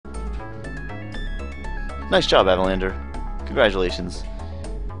Nice job, Avalander. Congratulations.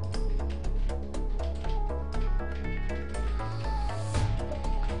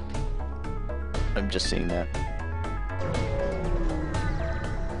 I'm just seeing that.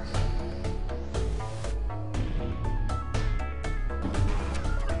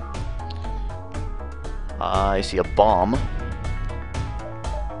 I see a bomb.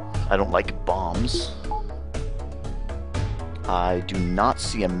 I don't like bombs. I do not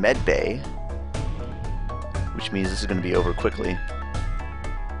see a med bay, which means this is going to be over quickly.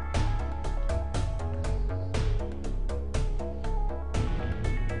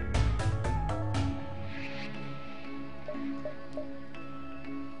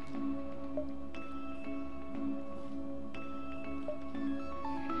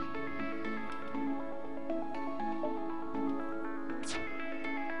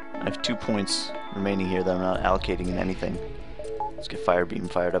 I have 2 points remaining here that I'm not allocating in anything. Let's get Fire Beam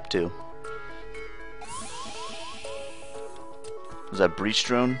fired up too. Was that breach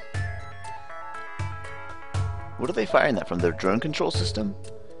drone? What are they firing that from? Their drone control system?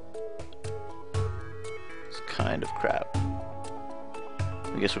 It's kind of crap.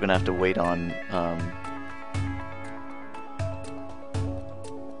 I guess we're gonna have to wait on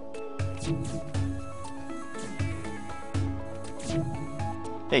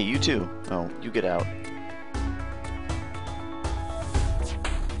Hey, you too. Oh, you get out.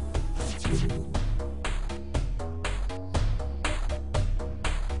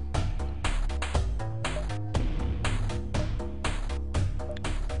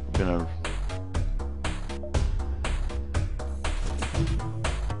 We're gonna...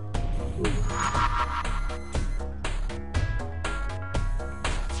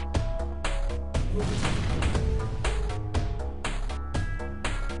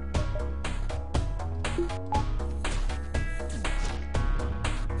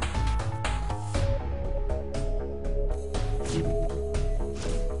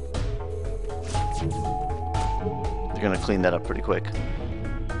 They're gonna clean that up pretty quick.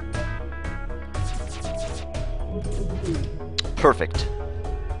 Perfect.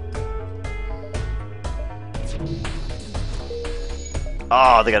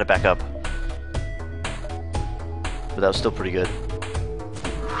 Oh, they got it back up. But that was still pretty good.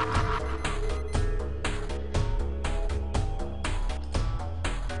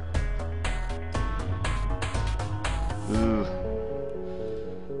 Ooh.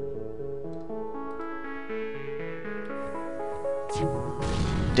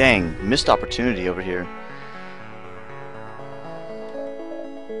 Dang, missed opportunity over here.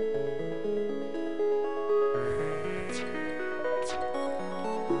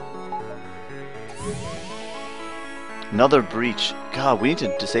 Another breach. God, we need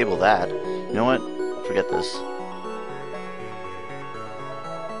to disable that. You know what? Forget this.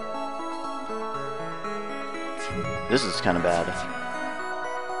 This is kind of bad.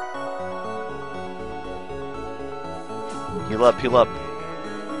 Heal up, heal up.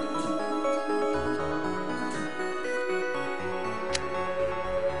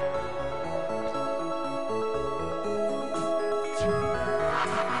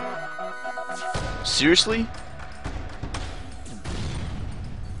 Seriously?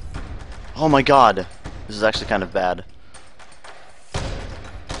 Oh my god. This is actually kind of bad.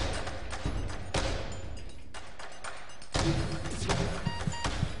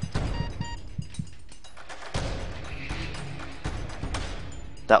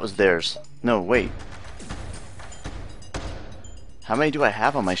 That was theirs. No, wait. How many do I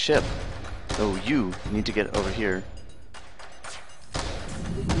have on my ship? Oh, you need to get over here.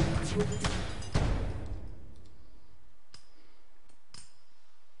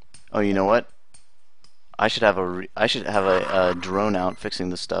 Oh, you know what? I should have a drone out fixing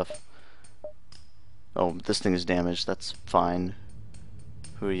this stuff. Oh, this thing is damaged. That's fine.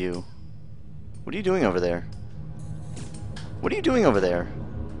 Who are you? What are you doing over there? What are you doing over there?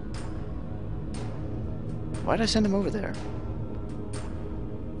 Why did I send him over there?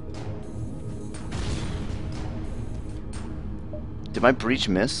 Did my breach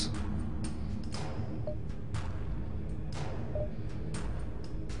miss?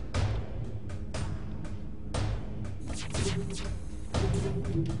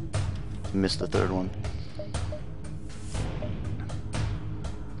 Missed the third one.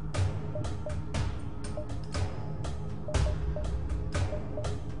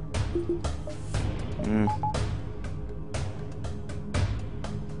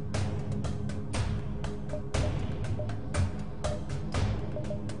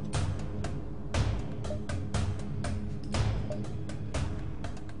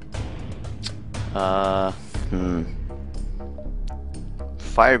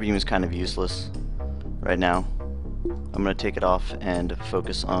 Fire beam is kind of useless. right now. I'm gonna take it off and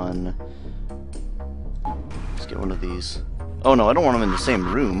focus on... Let's get one of these. Oh no, I don't want them in the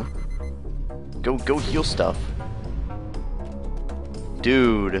same room. Go heal stuff.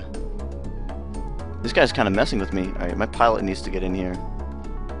 Dude. This guy's kind of messing with me. Alright, my pilot needs to get in here.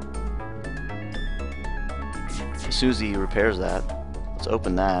 As soon as he repairs that, let's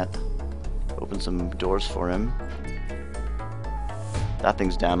open that. Open some doors for him. That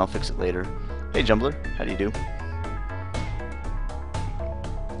thing's down, I'll fix it later. Hey Jumbler, how do you do?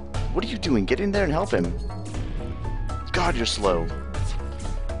 What are you doing? Get in there and help him. God, you're slow.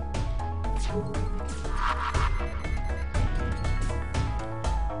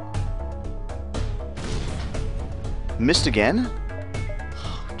 Missed again?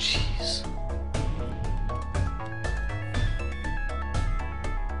 Oh, jeez.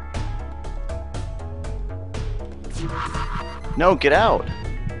 No, get out!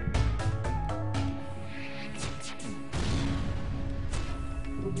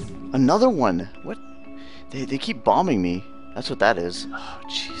 Another one! What? They keep bombing me. That's what that is. Oh,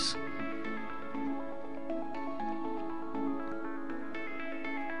 jeez.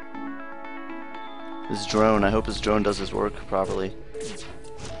 This drone, I hope his drone does his work properly.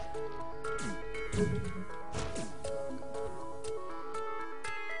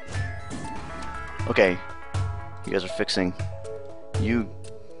 Okay. You guys are fixing. You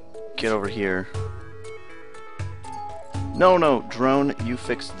get over here. No, drone, you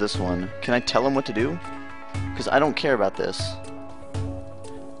fix this one. Can I tell him what to do? Because I don't care about this.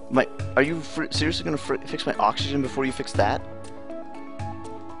 Are you seriously going to fix my oxygen before you fix that?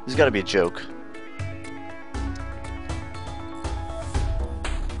 This has got to be a joke.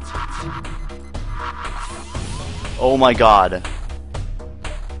 Oh my god.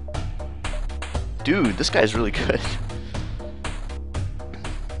 Dude, this guy's really good.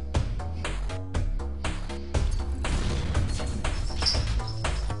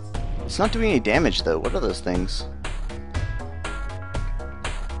 It's not doing any damage though. What are those things?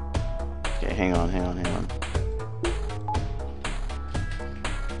 Okay, hang on.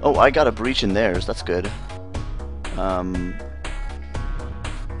 Oh, I got a breach in theirs. That's good.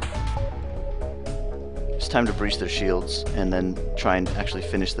 It's time to breach their shields and then try and actually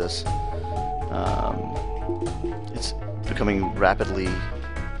finish this. It's becoming rapidly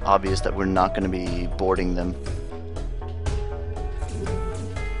obvious that we're not going to be boarding them.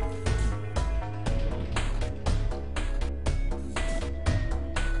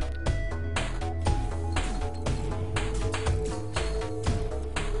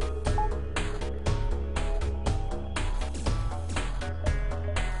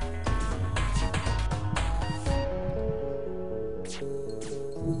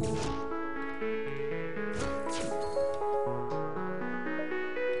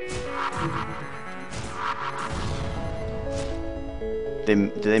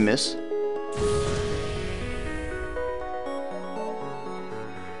 Did they miss?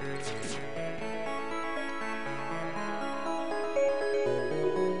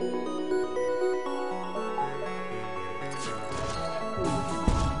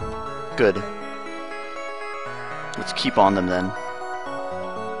 Good. Let's keep on them then.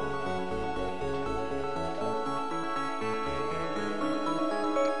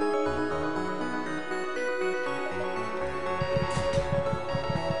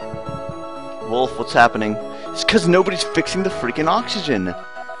 Wolf, what's happening? It's because nobody's fixing the freaking oxygen.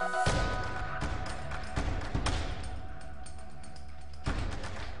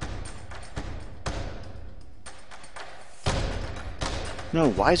 No,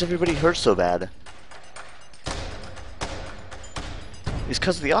 why is everybody hurt so bad? It's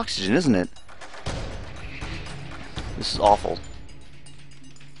because of the oxygen, isn't it? This is awful.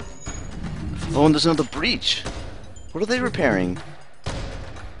 Oh, and there's another breach. What are they repairing?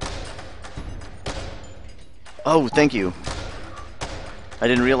 Oh, thank you. I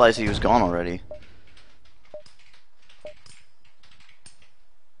didn't realize he was gone already.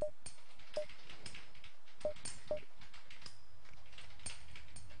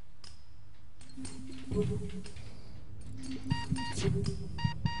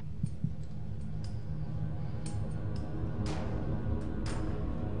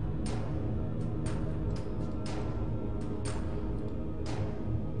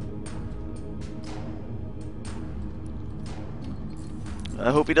 I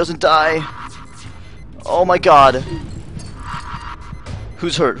hope he doesn't die. Oh my god.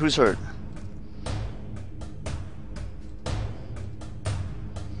 Who's hurt? Who's hurt?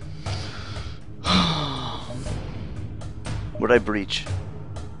 What'd I breach?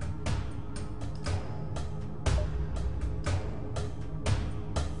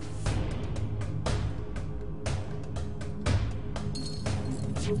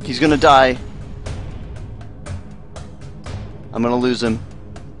 He's gonna die. I'm gonna lose him.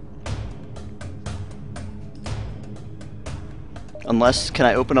 Unless, can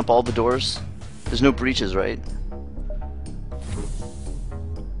I open up all the doors? There's no breaches, right?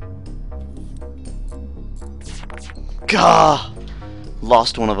 Gah!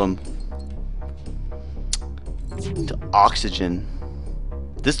 Lost one of them. To oxygen.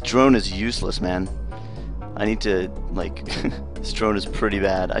 This drone is useless, man. I need to, like, this drone is pretty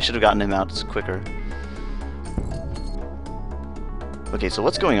bad. I should have gotten him out quicker. Okay, so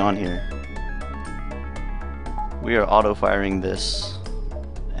what's going on here? We are auto-firing this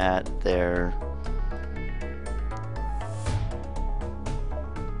at their...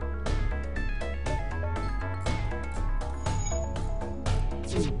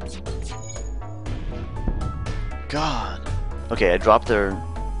 God. Okay, I dropped their...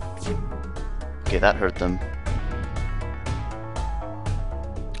 Okay, that hurt them.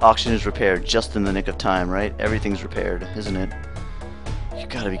 Oxygen is repaired just in the nick of time, right? Everything's repaired, isn't it? You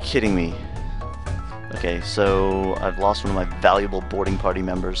gotta be kidding me. Okay, so I've lost one of my valuable boarding party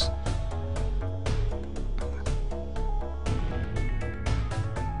members.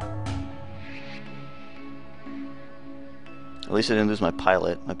 At least I didn't lose my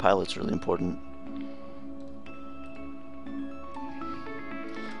pilot. My pilot's really important.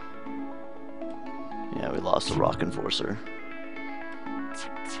 Yeah, we lost the rock enforcer.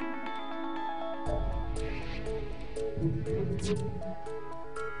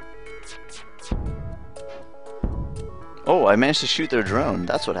 Oh, I managed to shoot their drone.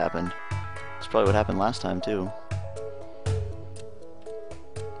 That's what happened. That's probably what happened last time, too.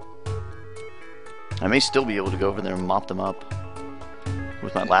 I may still be able to go over there and mop them up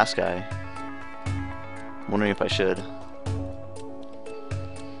with my last guy. I'm wondering if I should.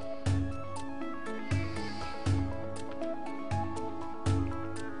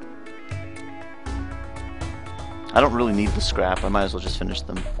 I don't really need the scrap. I might as well just finish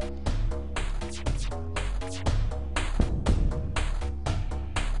them.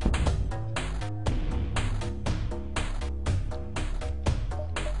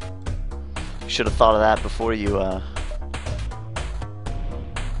 Should have thought of that before you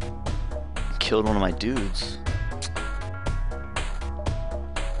killed one of my dudes.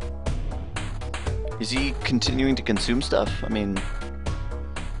 Is he continuing to consume stuff? I mean,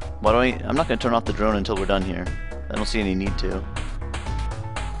 why don't I'm not going to turn off the drone until we're done here. I don't see any need to.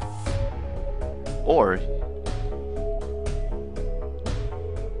 Or,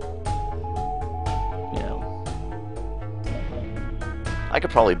 you know, I could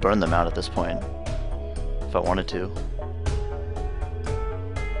probably burn them out at this point if I wanted to.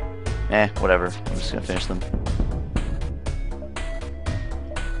 Whatever. I'm just gonna finish them.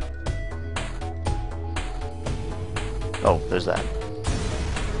 Oh, there's that.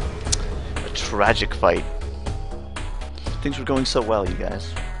 A tragic fight. Things were going so well, you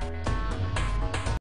guys.